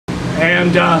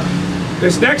And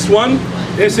this next one,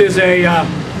 this is a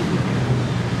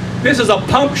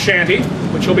pump shanty,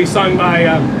 which will be sung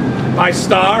by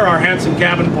Star, our handsome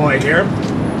cabin boy here.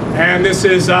 And this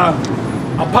is a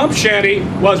pump shanty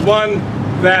was one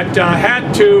that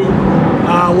had to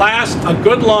last a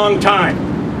good long time.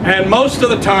 And most of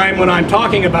the time when I'm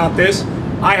talking about this,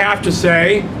 I have to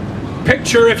say,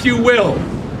 picture, if you will,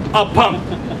 a pump.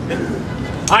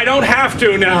 I don't have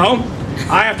to now.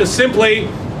 I have to simply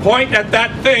point at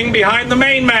that thing behind the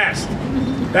mainmast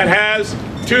that has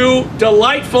two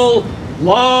delightful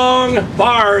long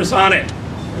bars on it.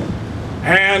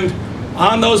 And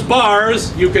on those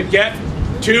bars, you could get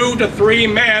 2 to 3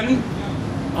 men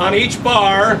on each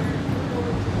bar,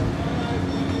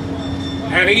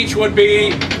 and each would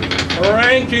be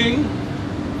cranking.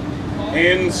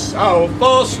 In South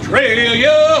Australia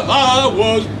I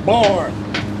was born.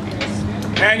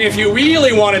 And if you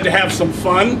really wanted to have some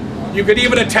fun, you could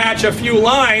even attach a few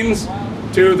lines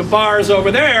to the bars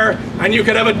over there, and you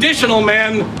could have additional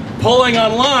men pulling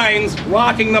on lines,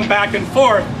 rocking them back and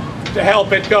forth to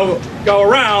help it go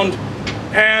around.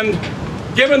 And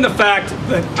given the fact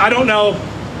that, I don't know,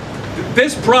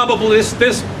 this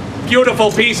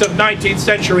beautiful piece of 19th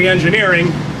century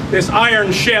engineering, this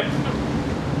iron ship,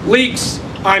 leaks,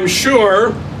 I'm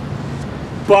sure,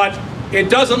 but it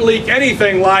doesn't leak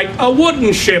anything like a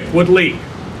wooden ship would leak.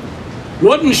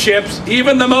 Wooden ships,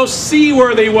 even the most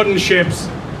seaworthy wooden ships,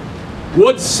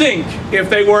 would sink if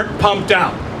they weren't pumped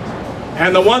out.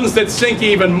 And the ones that sink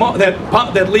even more,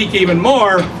 that leak even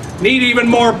more, need even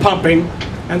more pumping.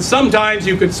 And sometimes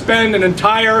you could spend an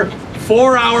entire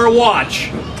 4-hour watch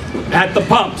at the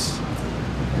pumps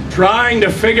trying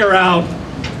to figure out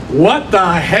what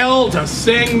the hell to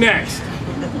sing next.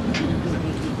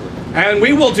 And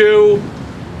we will do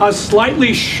a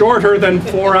slightly shorter than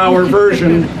 4-hour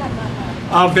version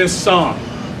of this song.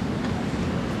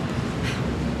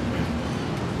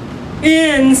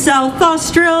 In South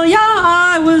Australia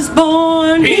I was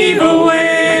born. Heave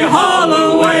away, haul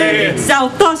away.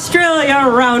 South Australia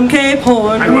round Cape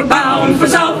Horn. And we're bound for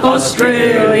South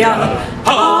Australia.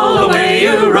 Haul away,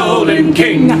 you rolling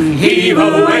king. Heave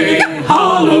away,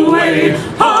 haul away.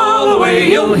 Haul away,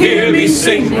 you'll hear me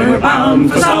sing. We're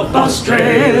bound for South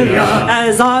Australia.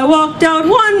 As I walked out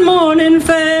one morning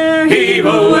fair, heave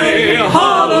away,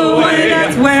 haul away.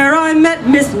 That's where I met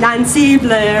Miss Nancy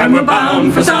Blair. And we're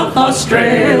bound for South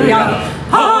Australia.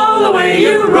 Haul away,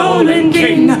 you rolling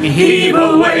king. Heave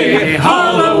away,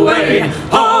 haul away.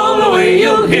 Haul away,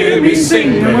 you'll hear me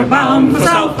sing. And we're bound for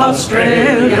South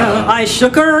Australia. I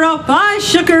shook her up, I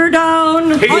shook her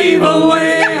down. Heave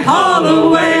away, haul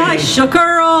away. I shook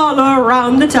her all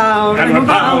around the town. And we're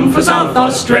bound for South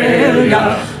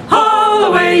Australia. Haul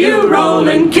away, you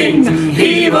rolling king.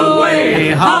 Heave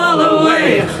away, haul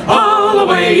away. Haul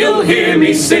away, you'll hear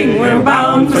me sing. We're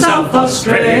bound for South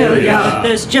Australia.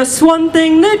 There's just one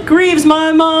thing that grieves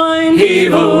my mind.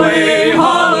 Heave away,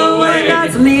 haul away.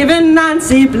 That's leaving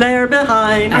Nancy Blair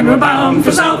behind. And we're bound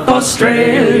for South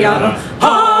Australia.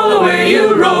 Haul away,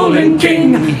 you rolling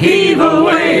king. Heave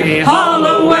away, haul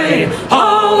away.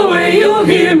 Haul away, you'll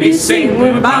hear me sing.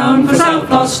 We're bound for South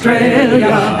Australia.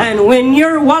 And when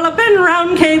you're walloping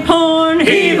round Cape Horn,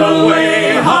 heave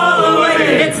away, haul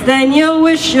away. It's then you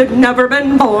wish you'd never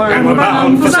been born. And we're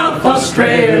bound for South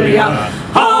Australia.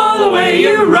 Haul away,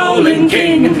 you rolling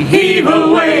king. Heave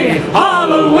away,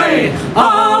 haul away.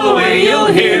 Haul away, you'll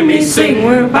hear me sing.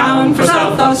 We're bound for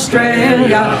South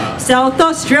Australia. South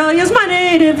Australia's my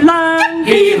native land.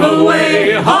 Heave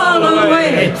away, haul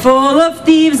away. Full of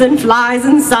thieves and flies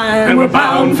and sand. And we're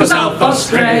bound for South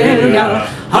Australia.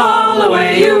 Haul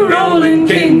away, you rolling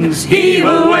kings. Heave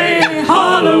away,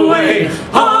 haul away.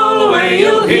 Haul away,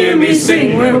 you'll hear me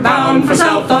sing. We're bound for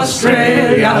South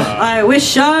Australia. I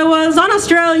wish I was on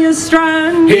Australia's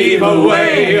strand. Heave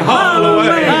away, haul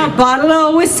away. A bottle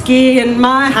of whiskey in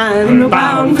my hand. We're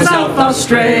bound for South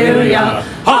Australia.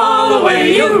 Haul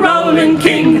away, you rolling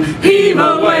king. Heave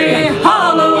away,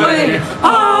 haul away.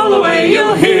 Haul away,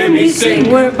 you'll hear me sing.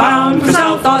 We're bound for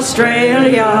South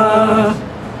Australia.